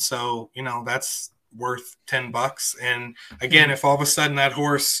 1. So, that's worth $10. And again, if all of a sudden that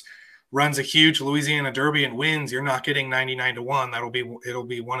horse runs a huge Louisiana Derby and wins, you're not getting 99 to 1. It'll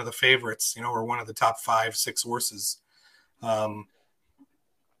be one of the favorites, or one of the top 5, 6 horses.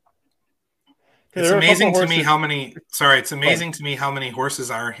 It's amazing to me how many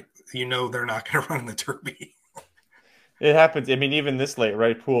horses are, they're not going to run in the Derby. It happens. I mean, even this late,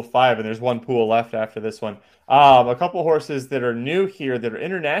 right? Pool 5, and there's one pool left after this one. A couple horses that are new here that are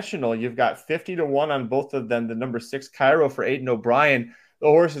international. You've got 50 to 1 on both of them. The number 6 Cairo for Aidan O'Brien. The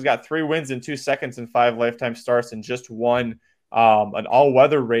horse has got 3 wins in 2 seconds and 5 lifetime starts, and just won an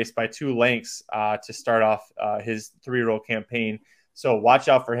all-weather race by 2 lengths to start off his 3-year-old campaign. So watch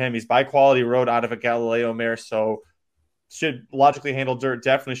out for him. He's by quality road out of a Galileo mare, so should logically handle dirt.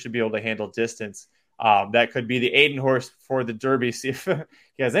 Definitely should be able to handle distance. That could be the Aiden horse for the Derby. See if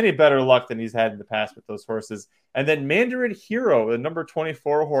he has any better luck than he's had in the past with those horses. And then Mandarin Hero, the number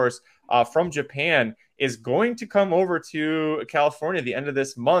 24 horse from Japan, is going to come over to California at the end of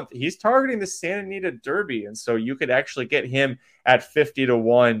this month. He's targeting the Santa Anita Derby, and so you could actually get him at 50 to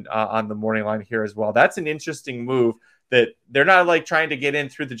 1 on the morning line here as well. That's an interesting move that they're not like trying to get in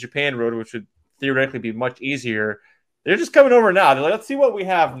through the Japan road, which would theoretically be much easier. They're just coming over now. They're like, let's see what we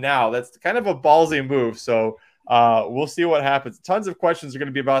have now. That's kind of a ballsy move. So we'll see what happens. Tons of questions are going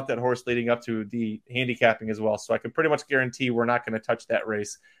to be about that horse leading up to the handicapping as well. So I can pretty much guarantee we're not going to touch that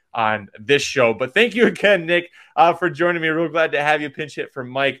race on this show. But thank you again, Nick, for joining me. Real glad to have you pinch hit for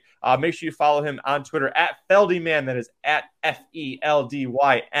Mike. Make sure you follow him on Twitter at Feldyman. That is at FELDYMAN,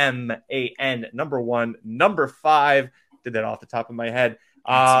 number 1, number 5. Did that off the top of my head.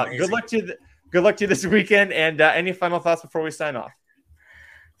 Good luck to you this weekend. And any final thoughts before we sign off?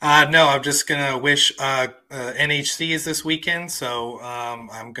 No, I'm just going to wish NHC is this weekend. So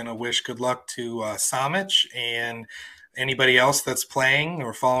I'm going to wish good luck to Samich and anybody else that's playing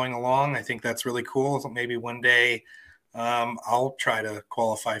or following along. I think that's really cool. So maybe one day I'll try to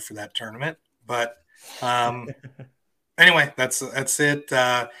qualify for that tournament. But anyway, that's it.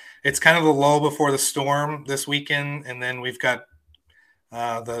 It's kind of the lull before the storm this weekend. And then we've got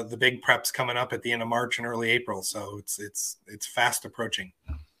the big preps coming up at the end of March and early April. So it's fast approaching.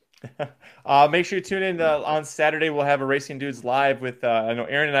 Make sure you tune in on Saturday. We'll have a Racing Dudes live with, I know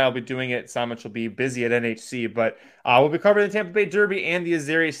Aaron and I will be doing it. Samich will be busy at NHC, but we'll be covering the Tampa Bay Derby and the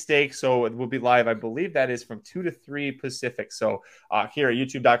Azeri Stakes. So it will be live. I believe that is from 2 to 3 Pacific. So here at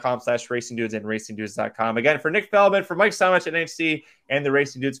youtube.com/Racing Dudes and racingdudes.com. Again, for Nick Feldman, for Mike Samich at NHC and the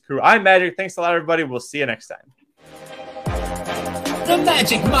Racing Dudes crew, I'm Magic. Thanks a lot, everybody. We'll see you next time. The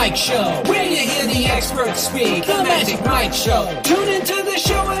Magic Mike Show, where you hear the experts speak. The Magic Mike Show. Tune into the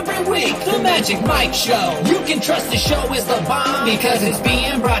show every week. The Magic Mike Show. You can trust the show is the bomb because it's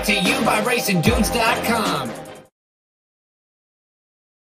being brought to you by RacingDudes.com.